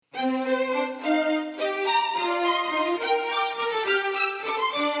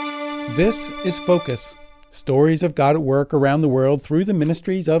This is Focus, stories of God at work around the world through the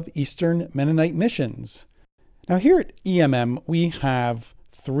ministries of Eastern Mennonite Missions. Now here at EMM, we have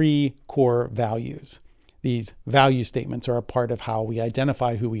three core values. These value statements are a part of how we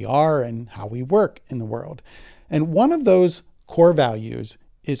identify who we are and how we work in the world. And one of those core values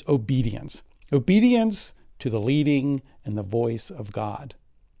is obedience. Obedience to the leading and the voice of God.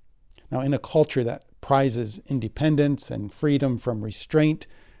 Now, in a culture that prizes independence and freedom from restraint,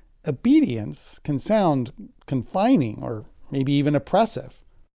 obedience can sound confining or maybe even oppressive.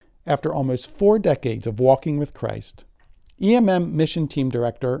 After almost 4 decades of walking with Christ, EMM Mission Team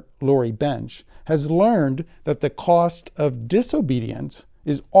Director Lori Bench has learned that the cost of disobedience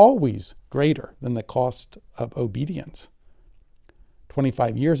is always greater than the cost of obedience.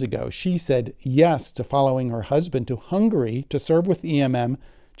 25 years ago, she said yes to following her husband to Hungary to serve with EMM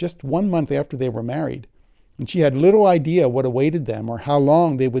just 1 month after they were married. And she had little idea what awaited them or how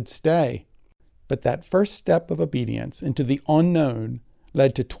long they would stay. But that first step of obedience into the unknown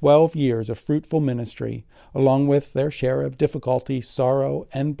led to 12 years of fruitful ministry, along with their share of difficulty, sorrow,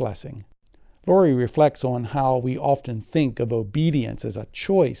 and blessing. Lori reflects on how we often think of obedience as a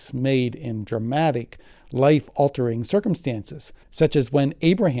choice made in dramatic, life-altering circumstances, such as when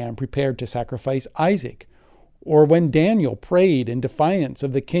Abraham prepared to sacrifice Isaac, or when Daniel prayed in defiance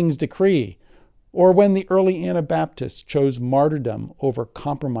of the king's decree, or when the early Anabaptists chose martyrdom over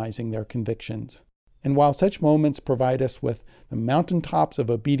compromising their convictions. And while such moments provide us with the mountaintops of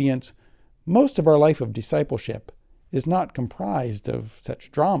obedience, most of our life of discipleship is not comprised of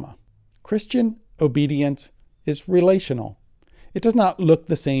such drama. Christian obedience is relational. It does not look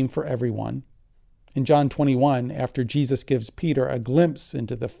the same for everyone. In John 21, after Jesus gives Peter a glimpse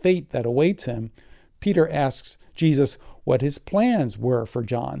into the fate that awaits him, Peter asks Jesus what his plans were for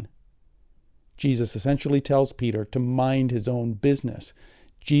John. Jesus essentially tells Peter to mind his own business.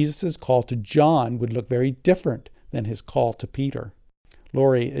 Jesus' call to John would look very different than his call to Peter.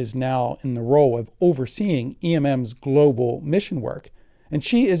 Lori is now in the role of overseeing EMM's global mission work, and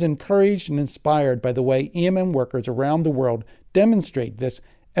she is encouraged and inspired by the way EMM workers around the world demonstrate this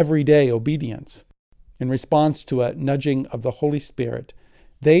everyday obedience. In response to a nudging of the Holy Spirit,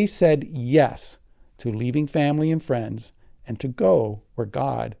 they said yes to leaving family and friends and to go where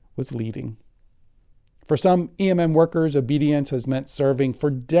God was leading. For some EMM workers, obedience has meant serving for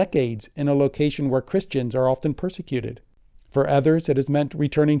decades in a location where Christians are often persecuted. For others, it has meant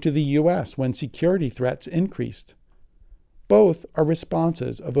returning to the U.S. when security threats increased. Both are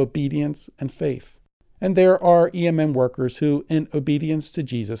responses of obedience and faith. And there are EMM workers who, in obedience to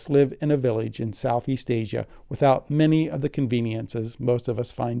Jesus, live in a village in Southeast Asia without many of the conveniences most of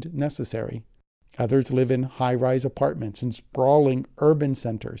us find necessary. Others live in high-rise apartments in sprawling urban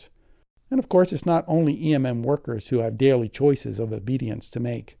centers. And of course, it's not only EMM workers who have daily choices of obedience to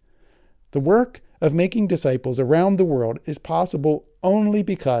make. The work of making disciples around the world is possible only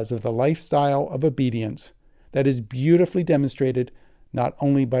because of the lifestyle of obedience that is beautifully demonstrated not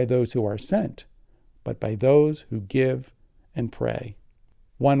only by those who are sent, but by those who give and pray.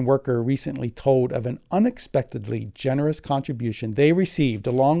 One worker recently told of an unexpectedly generous contribution they received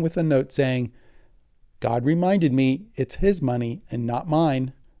along with a note saying, "God reminded me it's His money and not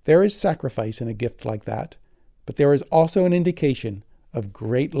mine." There is sacrifice in a gift like that, but there is also an indication of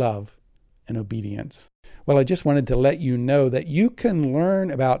great love and obedience. Well, I just wanted to let you know that you can learn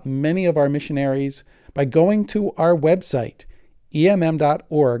about many of our missionaries by going to our website,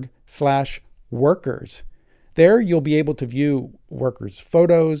 emm.org/workers. There you'll be able to view workers'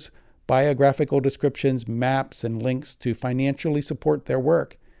 photos, biographical descriptions, maps, and links to financially support their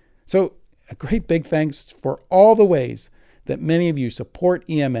work. So a great big thanks for all the ways that many of you support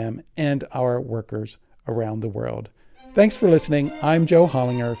EMM and our workers around the world. Thanks for listening. I'm Joe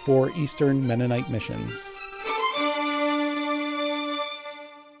Hollinger for Eastern Mennonite Missions.